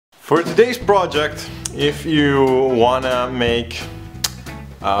For today's project, if you wanna make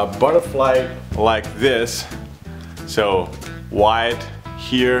a butterfly like this, so white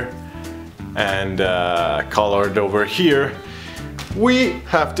here and colored over here, we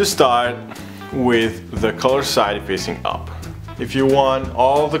have to start with the color side facing up. If you want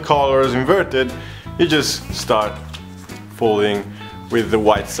all the colors inverted, you just start folding with the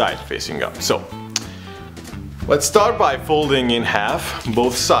white side facing up. So let's start by folding in half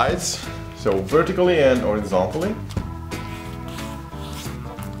both sides, so vertically and horizontally.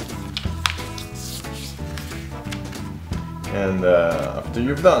 And after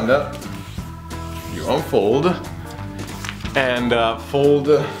you've done that, you unfold and fold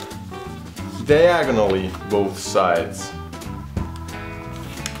diagonally both sides.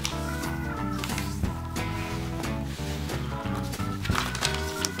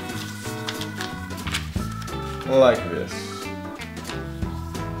 Like this.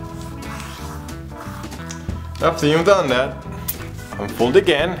 After you've done that, unfold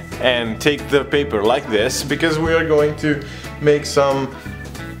again and take the paper like this, because we are going to make some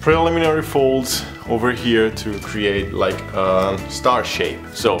preliminary folds over here to create like a star shape.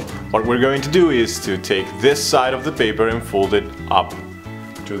 So what we're going to do is to take this side of the paper and fold it up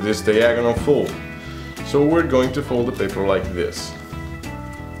to this diagonal fold. So we're going to fold the paper like this.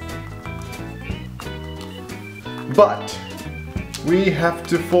 But we have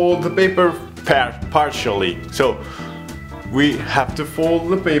to fold the paper partially. So we have to fold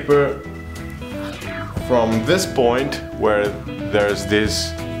the paper from this point where there's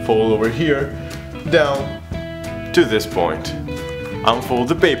this fold over here down to this point. Unfold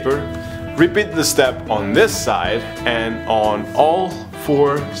the paper, repeat the step on this side and on all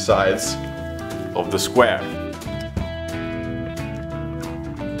four sides of the square.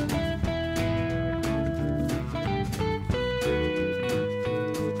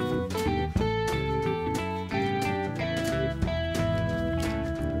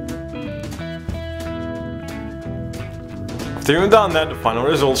 After you've done that, the final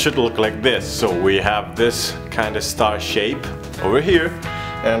result should look like this. So we have this kind of star shape over here,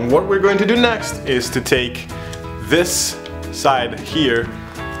 and what we're going to do next is to take this side here,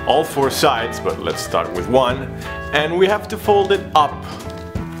 all four sides, but let's start with one, and we have to fold it up,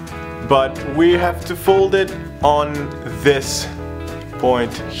 but we have to fold it on this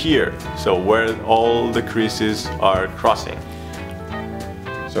point here, so where all the creases are crossing.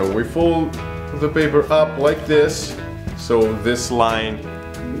 So we fold the paper up like this. So this line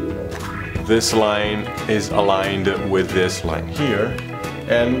is aligned with this line here,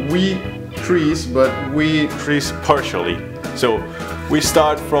 and we crease, but we crease partially. So we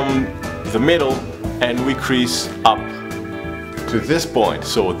start from the middle and we crease up to this point,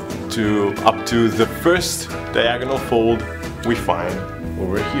 so up to the first diagonal fold we find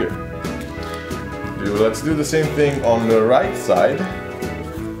over here. Let's do the same thing on the right side,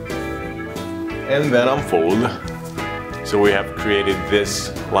 and then unfold. So we have created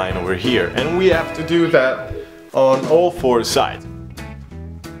this line over here, and we have to do that on all four sides.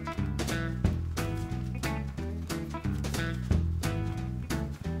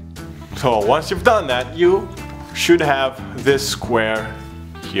 So once you've done that, you should have this square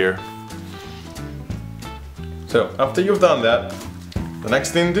here. So after you've done that, the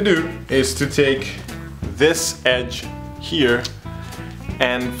next thing to do is to take this edge here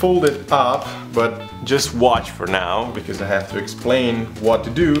and fold it up, but just watch for now because I have to explain what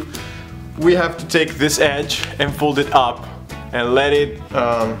to do. We have to take this edge and fold it up and let it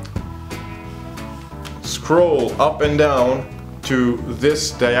scroll up and down to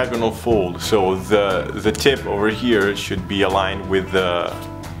this diagonal fold. So the tip over here should be aligned with the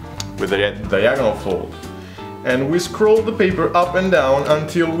diagonal fold. And we scroll the paper up and down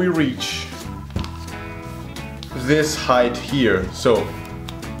until we reach this height here. So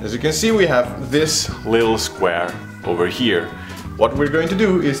as you can see, we have this little square over here. What we're going to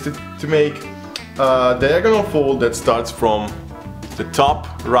do is to make a diagonal fold that starts from the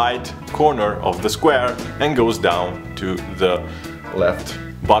top right corner of the square and goes down to the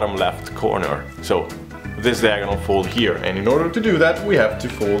bottom left corner. So this diagonal fold here. And in order to do that, we have to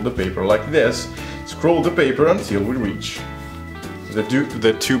fold the paper like this, scroll the paper until we reach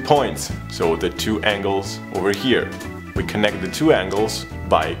the 2 points, so the 2 angles over here. We connect the 2 angles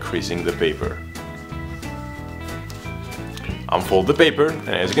by creasing the paper. Unfold the paper, and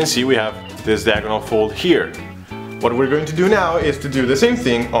as you can see, we have this diagonal fold here. What we're going to do now is to do the same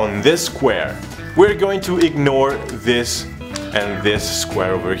thing on this square. We're going to ignore this and this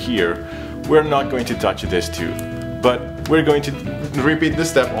square over here. We're not going to touch this too, but we're going to repeat the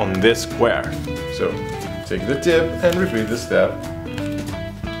step on this square. So take the tip and repeat the step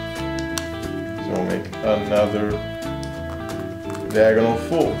So make another diagonal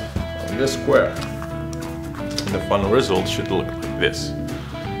fold on this square. And the final result should look like this.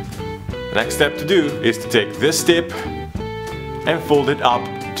 The next step to do is to take this tip and fold it up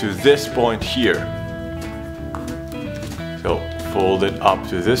to this point here. So fold it up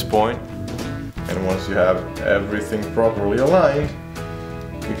to this point, and once you have everything properly aligned,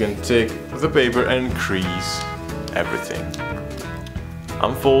 you can take the paper and crease everything.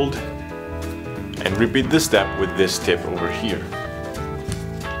 Unfold and repeat the step with this tip over here.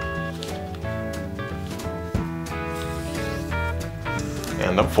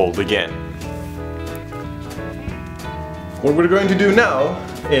 And unfold again. What we're going to do now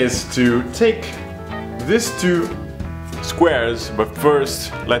is to take these two squares, but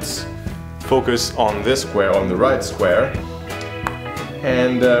first let's focus on this square, on the right square.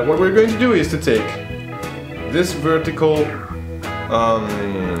 And what we're going to do is to take this vertical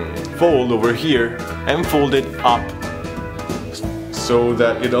fold over here and fold it up so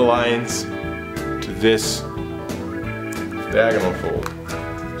that it aligns to this diagonal fold.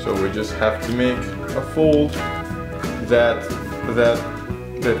 So we just have to make a fold that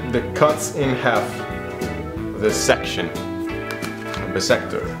cuts in half this section, the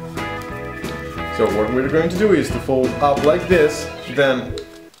sector. So what we're going to do is to fold up like this, then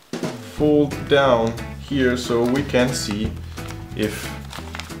fold down here so we can see if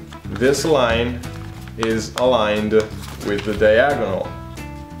this line is aligned with the diagonal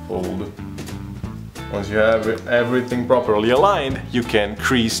fold. Once you have everything properly aligned, you can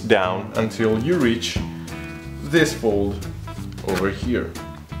crease down until you reach this fold over here.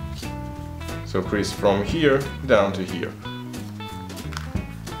 So crease from here down to here.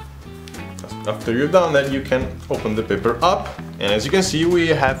 After you've done that, you can open the paper up, and as you can see, we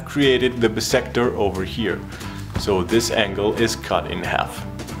have created the bisector over here. So this angle is cut in half.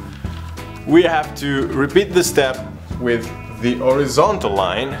 We have to repeat the step with the horizontal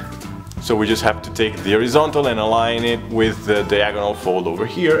line. So we just have to take the horizontal and align it with the diagonal fold over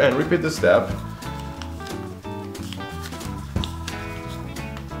here and repeat the step.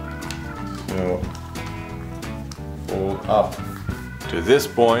 So fold up to this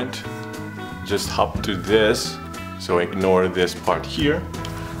point, just hop to this, so ignore this part here.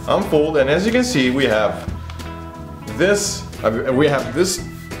 Unfold, and as you can see, we have this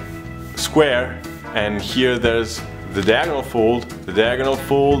square, and here there's the diagonal fold. The diagonal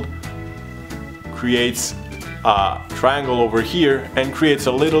fold creates a triangle over here and creates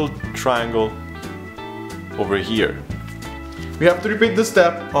a little triangle over here. We have to repeat the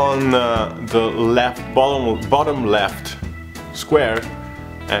step on the bottom left square,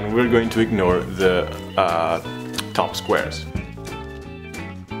 and we're going to ignore the top squares.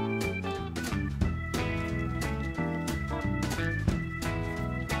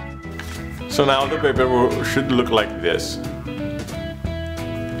 So now the paper should look like this.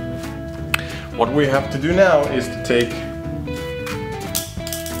 What we have to do now is to take...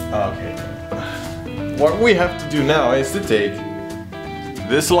 What we have to do now is to take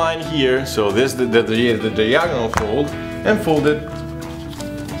this line here, so this the diagonal fold, and fold it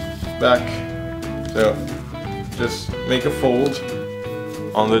back. So just make a fold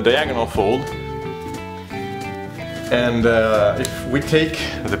on the diagonal fold. And if we take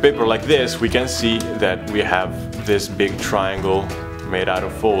the paper like this, we can see that we have this big triangle made out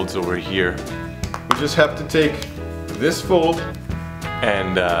of folds over here. We just have to take this fold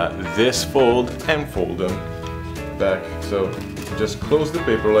and this fold and fold them back. So just close the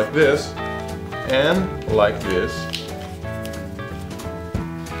paper like this and like this.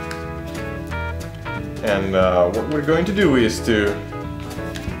 And what we're going to do is to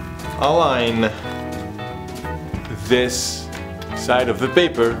align this side of the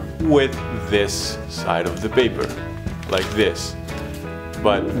paper with this side of the paper, like this.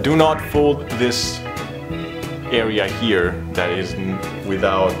 But do not fold this area here that is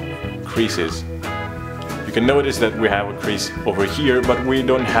without creases. You can notice that we have a crease over here, but we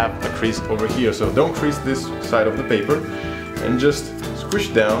don't have a crease over here, so don't crease this side of the paper and just squish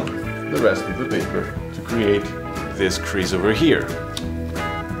down the rest of the paper to create this crease over here.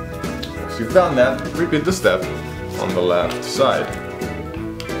 Once you've done that, repeat the step on the left side.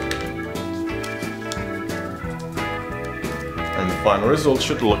 And the final result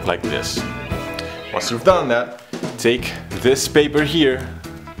should look like this. Once you've done that, take this paper here,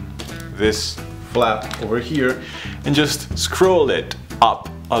 this flap over here, and just scroll it up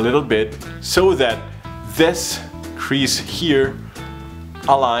a little bit so that this crease here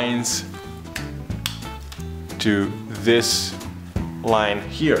aligns to this line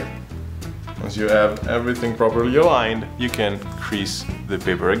here. Once you have everything properly aligned, you can crease the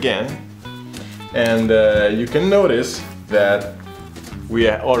paper again. And you can notice that we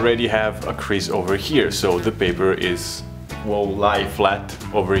already have a crease over here, so the paper will lie flat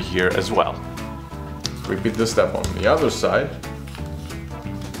over here as well. Repeat the step on the other side.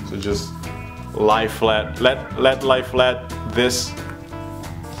 So just lie flat, let lie flat this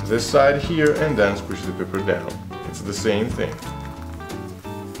side here, and then squish the paper down. It's the same thing.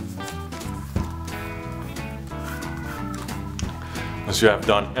 Once you have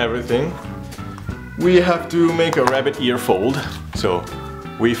done everything, we have to make a rabbit ear fold. So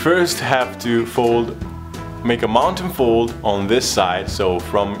we first have to make a mountain fold on this side, so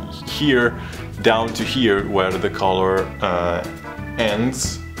from here down to here where the color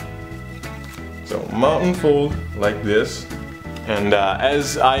ends. So mountain fold like this. And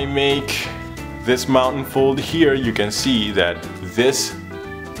as I make this mountain fold here, you can see that this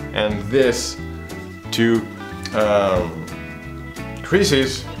and this two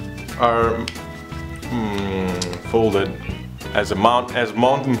creases are folded as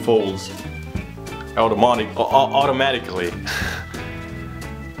mountain folds automatically.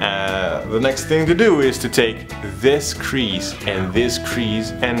 The next thing to do is to take this crease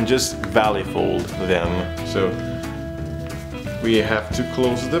and just valley fold them. So we have to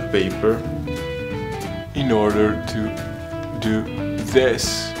close the paper in order to do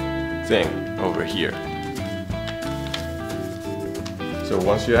this thing over here. So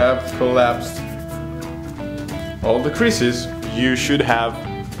once you have collapsed all the creases, you should have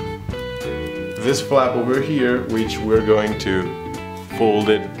this flap over here, which we're going to fold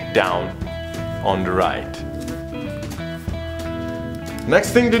it down on the right.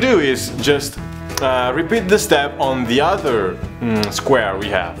 Next thing to do is just repeat the step on the other square we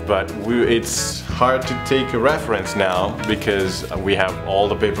have, but it's hard to take a reference now because we have all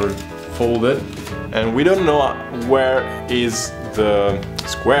the paper folded and we don't know where is the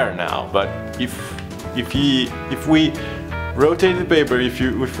square now. But if we rotate the paper,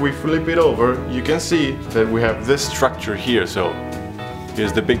 if we flip it over, you can see that we have this structure here. So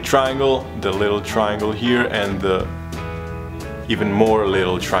here's the big triangle, the little triangle here, and the even more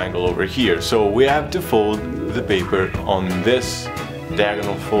little triangle over here. So we have to fold the paper on this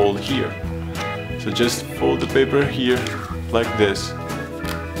diagonal fold here. So just fold the paper here like this,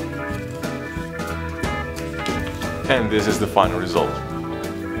 and this is the final result.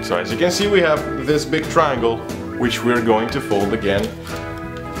 So as you can see, we have this big triangle which we're going to fold again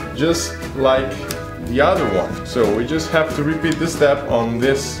just like the other one. So we just have to repeat the step on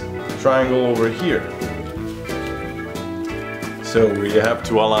this triangle over here. So we have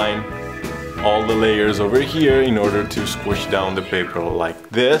to align all the layers over here in order to squish down the paper like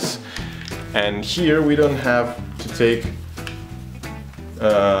this. And here we don't have to take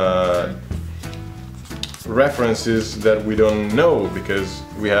references that we don't know, because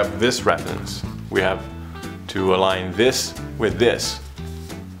we have this reference. We have to align this with this,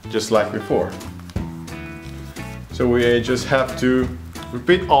 just like before. So we just have to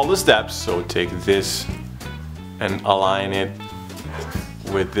repeat all the steps. So take this and align it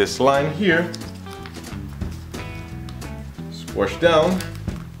with this line here, squash down,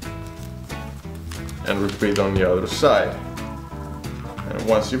 and repeat on the other side. And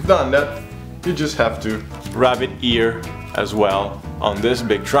once you've done that, you just have to rabbit ear as well on this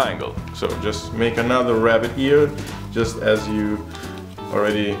big triangle. So just make another rabbit ear, just as you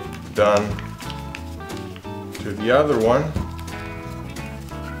already done to the other one,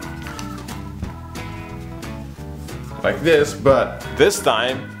 like this. But this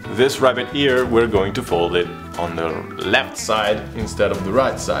time, this rabbit ear, we're going to fold it on the left side instead of the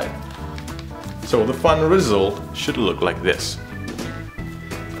right side. So the final result should look like this.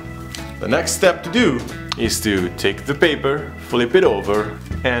 The next step to do is to take the paper, flip it over,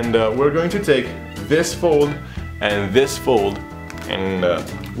 and we're going to take this fold and this fold, and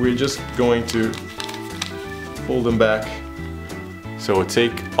we're just going to fold them back. So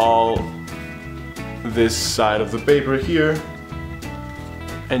take all this side of the paper here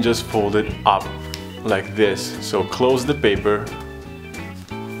and just fold it up like this. So close the paper,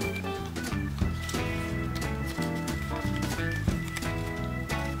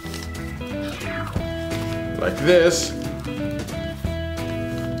 like this,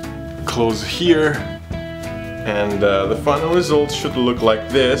 close here, and the final result should look like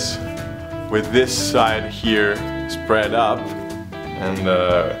this, with this side here spread up, and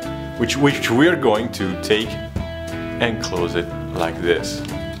which we're going to take and close it like this.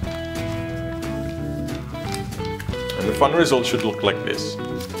 And the final result should look like this.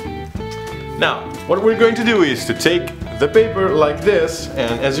 Now, what we're going to do is to take the paper like this,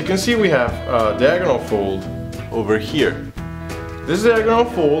 and as you can see, we have a diagonal fold over here. This diagonal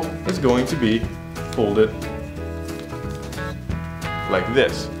fold is going to be fold it like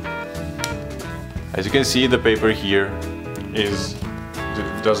this. As you can see, the paper here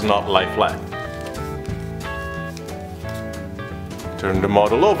does not lie flat. Turn the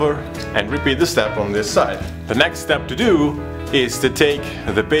model over and repeat the step on this side. The next step to do is to take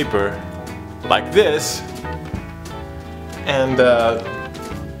the paper like this, and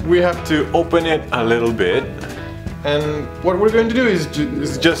we have to open it a little bit, and what we're going to do is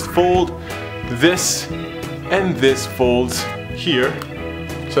just fold this and this folds here.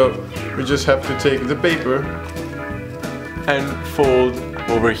 So we just have to take the paper and fold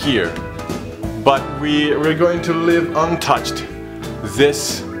over here, but we're going to leave untouched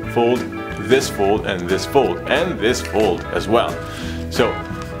this fold, and this fold, and this fold as well. So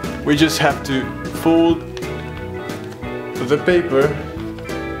we just have to fold the paper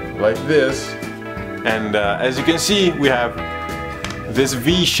like this, and as you can see, we have this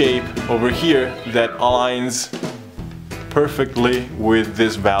V shape over here that aligns perfectly with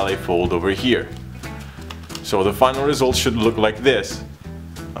this valley fold over here. So the final result should look like this.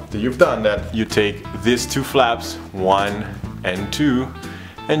 After you've done that, you take these two flaps, 1 and 2,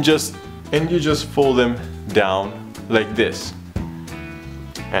 and you just fold them down like this.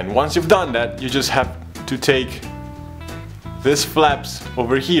 And once you've done that, you just have to take these flaps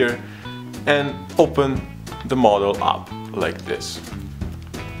over here and open the model up like this.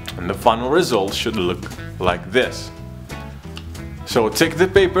 And the final result should look like this. So take the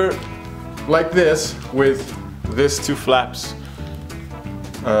paper like this with these two flaps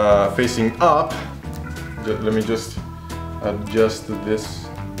facing up. Let me just adjust this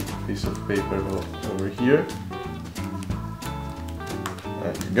piece of paper over here.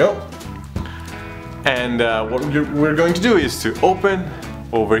 There you go. And what we're going to do is to open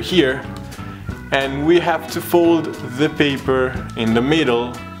over here, and we have to fold the paper in the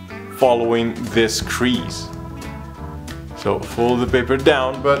middle following this crease. So fold the paper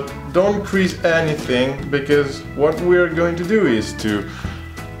down, but don't crease anything, because what we're going to do is to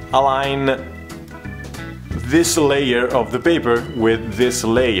align this layer of the paper with this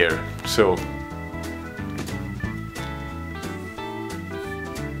layer. So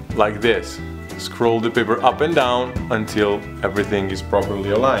like this. Scroll the paper up and down until everything is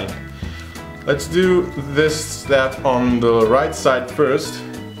properly aligned. Let's do this step on the right side first,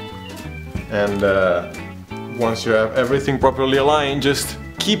 and once you have everything properly aligned, just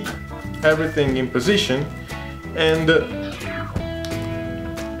keep everything in position and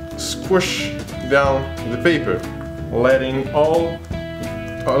squish down the paper, letting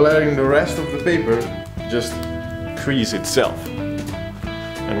the rest of the paper just crease itself.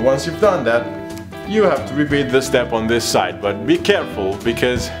 And once you've done that, you have to repeat the step on this side, but be careful,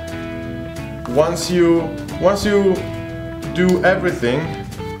 because once you do everything,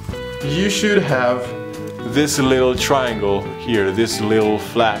 you should have this little triangle here, this little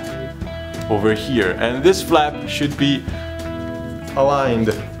flap over here, and this flap should be aligned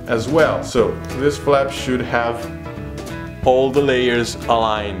as well. So this flap should have all the layers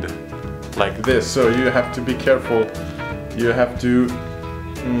aligned like this. So you have to be careful, you have to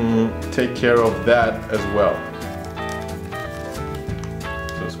take care of that as well.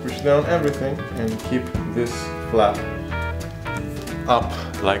 So squish down everything and keep this flap up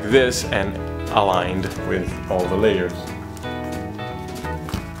like this and aligned with all the layers.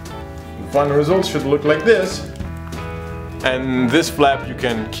 The final result should look like this. And this flap, you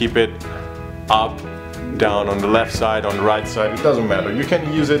can keep it up, down, on the left side, on the right side, it doesn't matter. You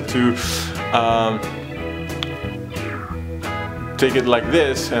can use it to take it like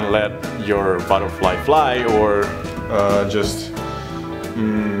this and let your butterfly fly, or just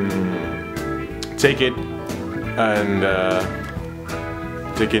take it and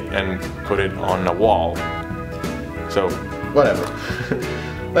put it on a wall. So whatever.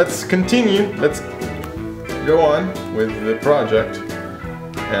 Let's continue. Let's go on with the project,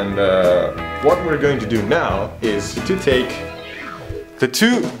 and what we're going to do now is to take the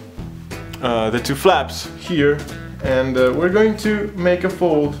two flaps here, and we're going to make a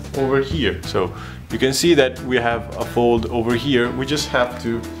fold over here. So you can see that we have a fold over here. We just have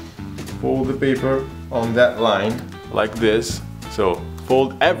to fold the paper on that line like this. So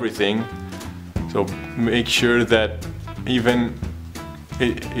fold everything, so make sure that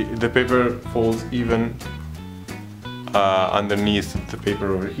the paper folds even underneath the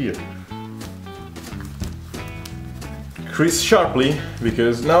paper over here. Crease sharply,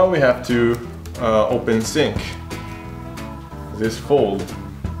 because now we have to open sync this fold.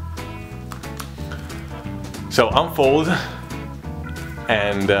 So unfold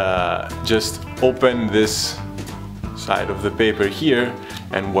and just open this side of the paper here,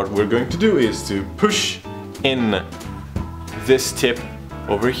 And what we're going to do is to push in this tip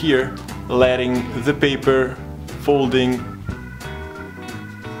over here, letting the paper folding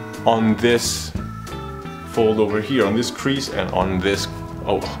on this fold over here, on this crease, and on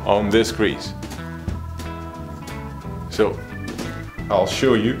this crease. So I'll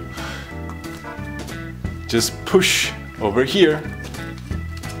show you. Just push over here.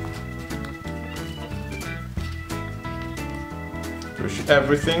 Push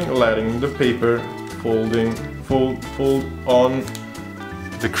everything, letting the paper fold on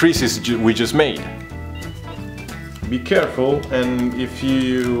the creases we just made. Be careful, and if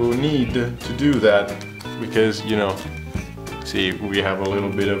you need to do that, because you know, see, we have a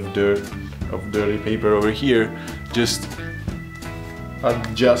little bit of dirty paper over here, just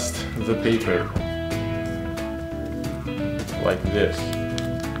adjust the paper like this.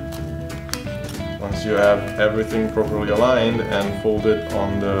 Once you have everything properly aligned and folded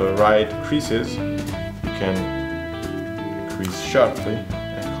on the right creases, you can crease sharply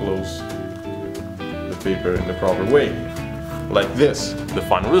and close the paper in the proper way, like this. The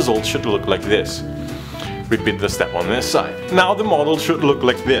final result should look like this. Repeat the step on this side. Now the model should look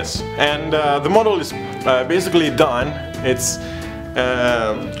like this, and the model is basically done. It's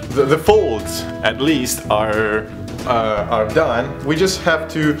the folds at least are done. We just have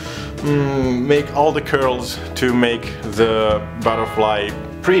to make all the curls to make the butterfly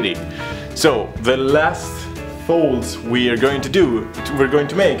pretty. So the last folds we're going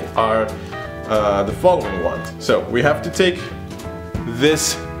to make are the following ones. So we have to take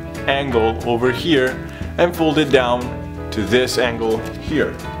this angle over here and fold it down to this angle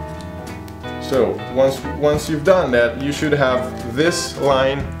here. So once you've done that, you should have this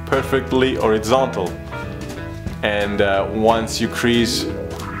line perfectly horizontal. And once you crease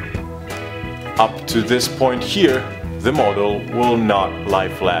up to this point here, the model will not lie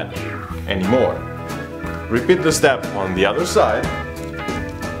flat anymore. Repeat the step on the other side.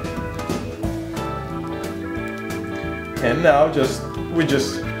 And now we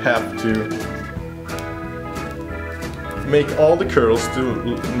just have to make all the curls to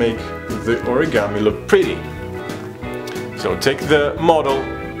make the origami look pretty. So take the model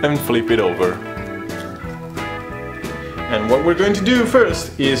and flip it over. And what we're going to do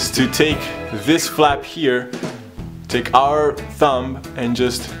first is to take this flap here, take our thumb and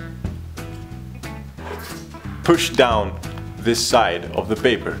just push down this side of the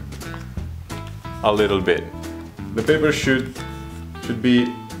paper a little bit. The paper should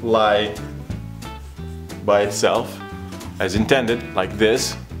lie by itself as intended, like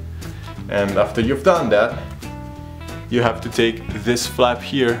this. And after you've done that, you have to take this flap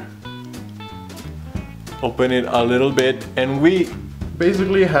here, open it a little bit, and we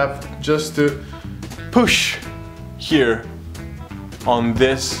basically have just to push here on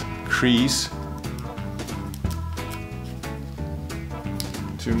this crease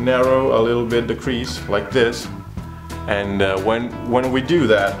to narrow a little bit the crease like this. And when we do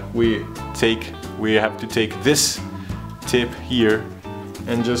that, we have to take this tip here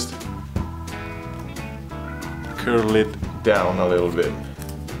and just curl it down a little bit.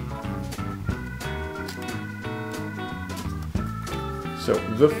 So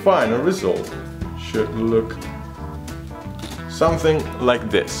the final result should look something like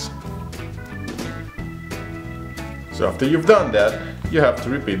this. So after you've done that, you have to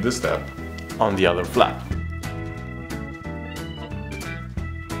repeat the step on the other flap.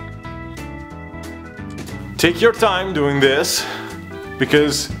 Take your time doing this,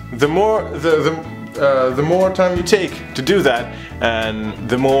 because the more time you take to do that, and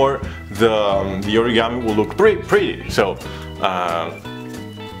the more the origami will look pretty. So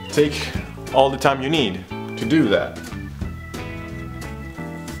take all the time you need to do that.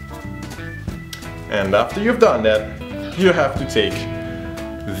 And after you've done that, you have to take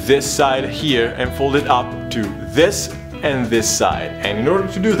this side here and fold it up to this and this side. And in order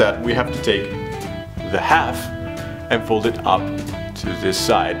to do that, we have to take the half and fold it up to this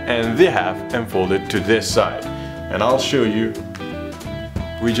side, and the half and fold it to this side. And I'll show you.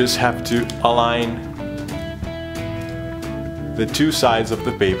 We just have to align the two sides of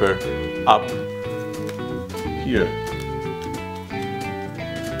the paper up here.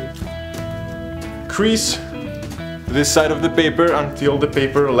 Crease this side of the paper until the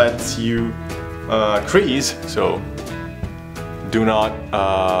paper lets you crease. So do not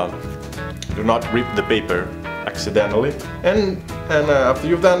rip the paper accidentally. And after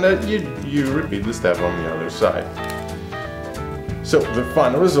you've done that, you repeat the step on the other side. So the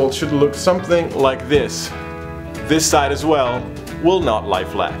final result should look something like this. This side as well will not lie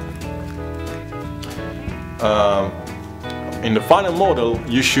flat. in the final model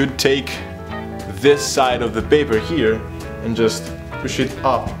you should take this side of the paper here and just push it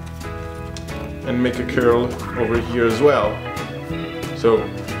up and make a curl over here as well. So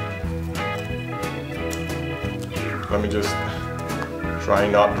let me just try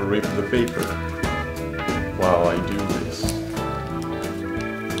not to rip the paper while I do this.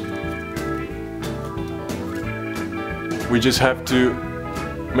 We just have to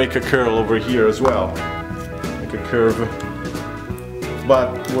make a curl over here as well, make a curve,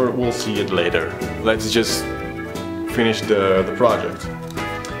 but we'll see it later. Let's just finish the project.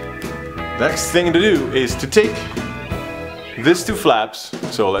 Next thing to do is to take these two flaps,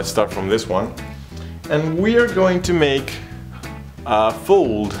 so let's start from this one, and we are going to make a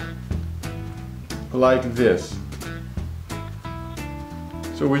fold like this.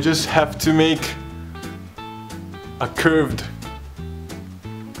 So we just have to make a curved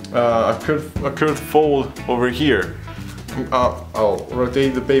fold over here. I'll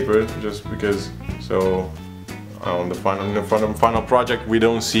rotate the paper just because, so on the final project we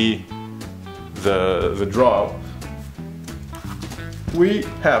don't see the drop. We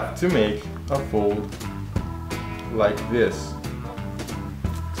have to make a fold like this.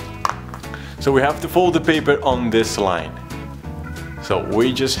 So we have to fold the paper on this line. So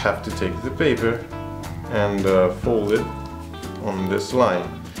we just have to take the paper and fold it on this line.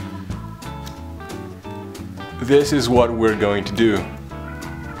 This is what we're going to do.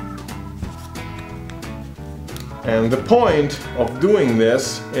 And the point of doing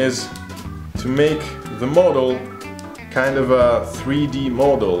this is to make the model kind of a 3D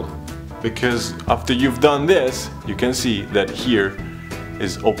model, because after you've done this you can see that here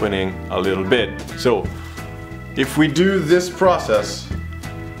is opening a little bit. So if we do this process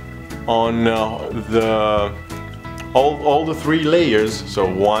on all the three layers, so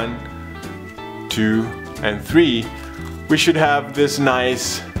 1, 2 and 3, we should have this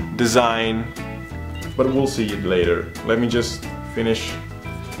nice design, but we'll see it later. Let me just finish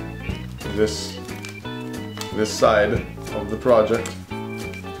this side of the project.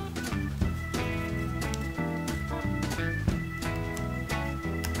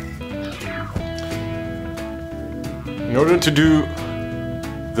 In order to do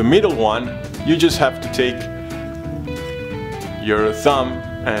the middle one, you just have to take your thumb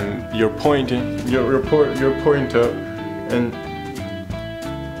and your pointer and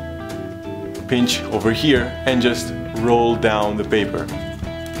pinch over here and just roll down the paper.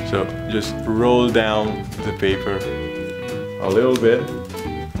 So just roll down the paper a little bit,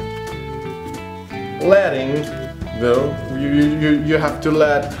 letting though you have to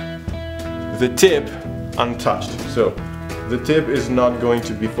let the tip untouched. So the tip is not going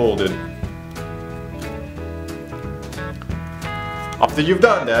to be folded. After you've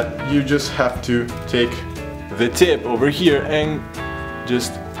done that, you just have to take the tip over here and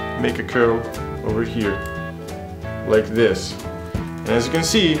just make a curl over here like this. And as you can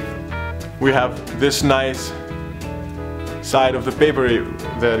see, we have this nice side of the paper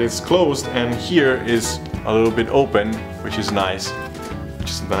that is closed, and here is a little bit open, which is nice, a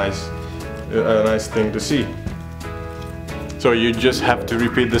nice thing to see. So you just have to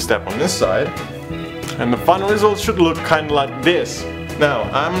repeat the step on this side, and the final result should look kind of like this. Now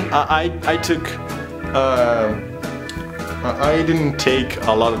I didn't take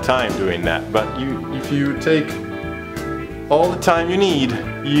a lot of time doing that, but if you take all the time you need,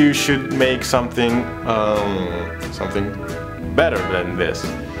 you should make something better than this.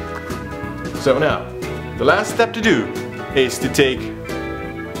 So now the last step to do is to take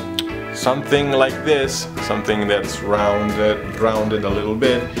something like this, something that's rounded a little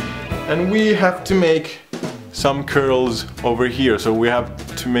bit, and we have to make some curls over here. So we have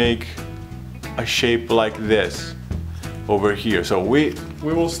to make a shape like this over here. So we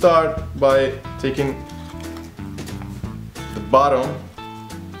will start by taking the bottom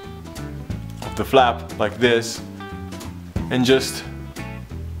of the flap like this and just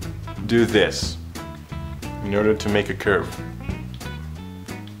do this in order to make a curve.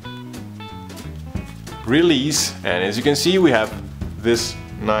 Release, and as you can see we have this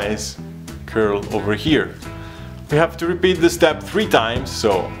nice curl over here. We have to repeat the step 3 times,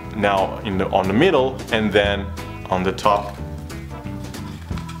 so now on the middle and then on the top.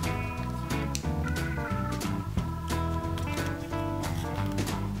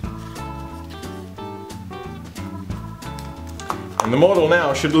 And the model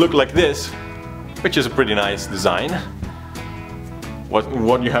now should look like this, which is a pretty nice design.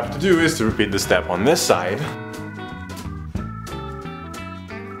 What you have to do is to repeat the step on this side.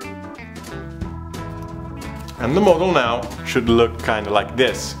 And the model now should look kind of like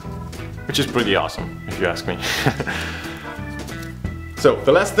this, which is pretty awesome, if you ask me. So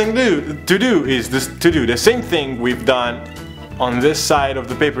the last thing to do is to do the same thing we've done on this side of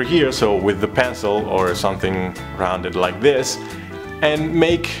the paper here, so with the pencil or something rounded like this, and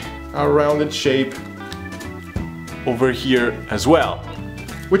make a rounded shape over here as well,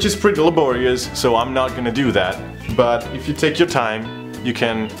 which is pretty laborious, so I'm not gonna do that. But if you take your time, you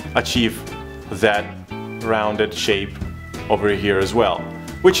can achieve that rounded shape over here as well,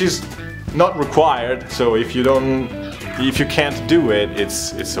 which is not required. So if you can't do it,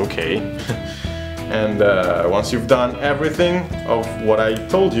 it's okay. And once you've done everything of what I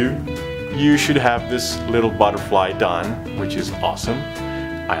told you, you should have this little butterfly done, which is awesome.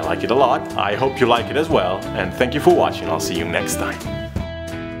 I like it a lot. I hope you like it as well, and thank you for watching. I'll see you next time.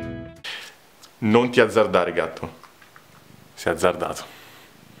 Non ti azzardare, gatto. Si è azzardato.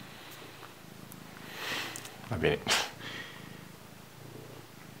 Va bene.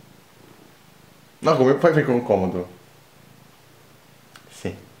 No, come fai con comodo?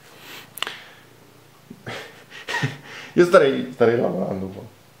 Sì. Io starei lavorando qua.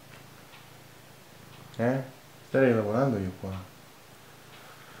 Starei lavorando io qua.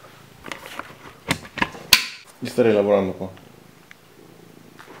 Io starei lavorando qua.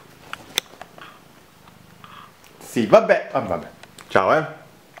 Sì, vabbè, vabbè. Ciao,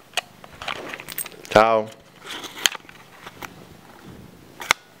 Ciao.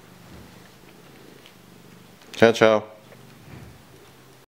 Ciao, ciao.